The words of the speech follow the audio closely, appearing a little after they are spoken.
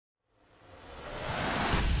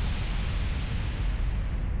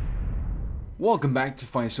Welcome back to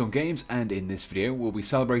Firestorm Games, and in this video we'll be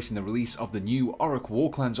celebrating the release of the new Orruk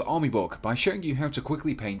Warclans Army Book by showing you how to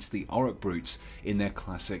quickly paint the Orruk Brutes in their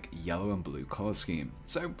classic yellow and blue colour scheme.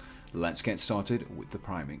 So let's get started with the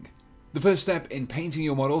priming. The first step in painting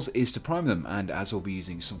your models is to prime them, and as we'll be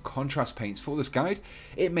using some contrast paints for this guide,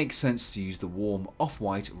 it makes sense to use the warm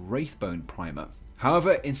off-white Wraithbone primer.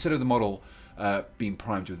 However, instead of the model being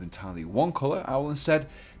primed with entirely one colour, I will instead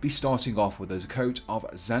be starting off with a coat of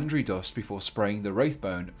Zandri dust before spraying the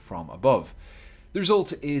Wraithbone from above. The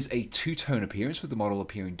result is a two-tone appearance, with the model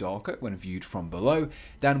appearing darker when viewed from below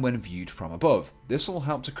than when viewed from above. This will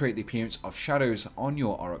help to create the appearance of shadows on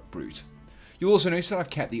your Orruk Brute. You'll also notice that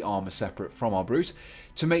I've kept the armour separate from our Brute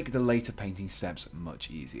to make the later painting steps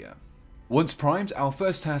much easier. Once primed, our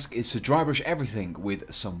first task is to dry brush everything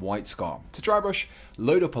with some white scar. To dry brush,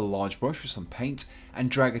 load up a large brush with some paint and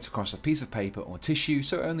drag it across a piece of paper or tissue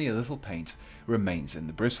so only a little paint remains in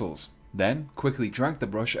the bristles. Then, quickly drag the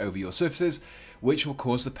brush over your surfaces, which will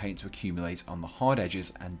cause the paint to accumulate on the hard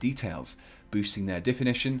edges and details, boosting their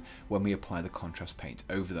definition when we apply the contrast paint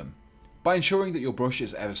over them. By ensuring that your brush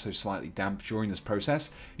is ever so slightly damp during this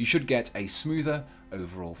process, you should get a smoother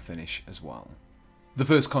overall finish as well. The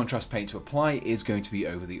first contrast paint to apply is going to be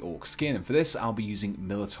over the orc skin, and for this I'll be using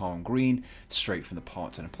Militarum Green straight from the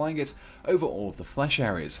pot and applying it over all of the flesh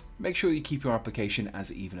areas. Make sure you keep your application as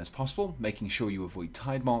even as possible, making sure you avoid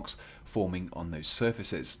tide marks forming on those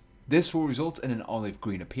surfaces. This will result in an olive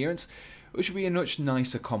green appearance, which will be a much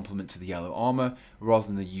nicer complement to the yellow armour rather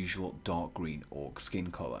than the usual dark green orc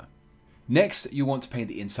skin colour. Next, you want to paint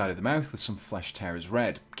the inside of the mouth with some flesh tearers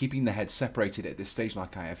red. Keeping the head separated at this stage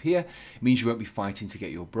like I have here means you won't be fighting to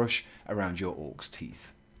get your brush around your orc's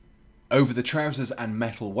teeth. Over the trousers and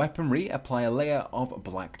metal weaponry, apply a layer of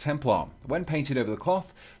black Templar. When painted over the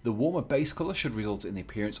cloth, the warmer base colour should result in the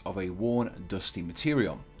appearance of a worn, dusty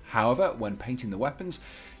material. However, when painting the weapons,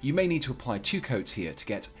 you may need to apply two coats here to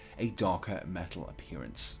get a darker metal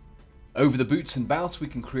appearance. Over the boots and belts, we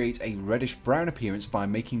can create a reddish-brown appearance by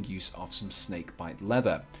making use of some Snakebite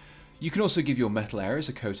Leather. You can also give your metal areas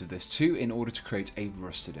a coat of this too in order to create a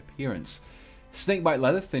rusted appearance. Snakebite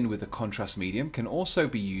Leather thinned with a contrast medium can also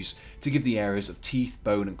be used to give the areas of teeth,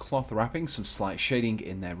 bone and cloth wrapping some slight shading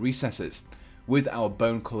in their recesses. With our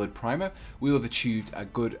bone-coloured primer, we will have achieved a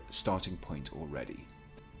good starting point already.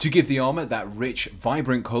 To give the armour that rich,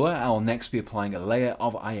 vibrant colour, I'll next be applying a layer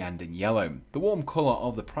of Iyanden Yellow. The warm colour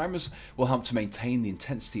of the primers will help to maintain the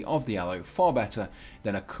intensity of the yellow far better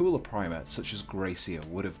than a cooler primer such as Gracia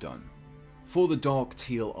would have done. For the dark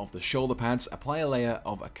teal of the shoulder pads, apply a layer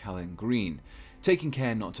of Aekhelian Green, taking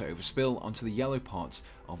care not to overspill onto the yellow parts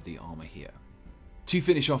of the armour here. To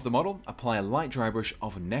finish off the model, apply a light dry brush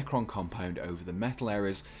of Necron Compound over the metal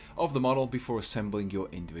areas of the model before assembling your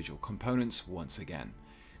individual components once again.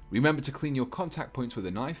 Remember to clean your contact points with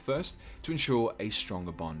a knife first to ensure a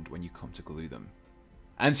stronger bond when you come to glue them.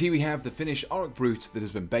 And here we have the finished Orruk Brute that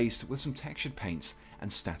has been based with some textured paints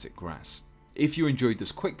and static grass. If you enjoyed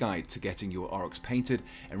this quick guide to getting your Orruks painted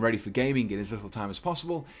and ready for gaming in as little time as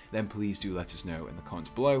possible, then please do let us know in the comments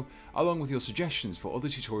below, along with your suggestions for other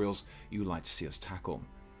tutorials you would like to see us tackle.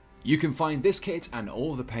 You can find this kit and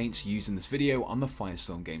all of the paints used in this video on the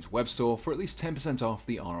Firestorm Games web store for at least 10% off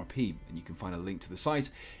the RRP, and you can find a link to the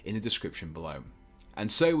site in the description below.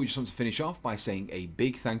 And so we just want to finish off by saying a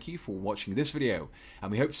big thank you for watching this video,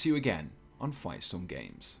 and we hope to see you again on Firestorm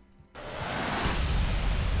Games.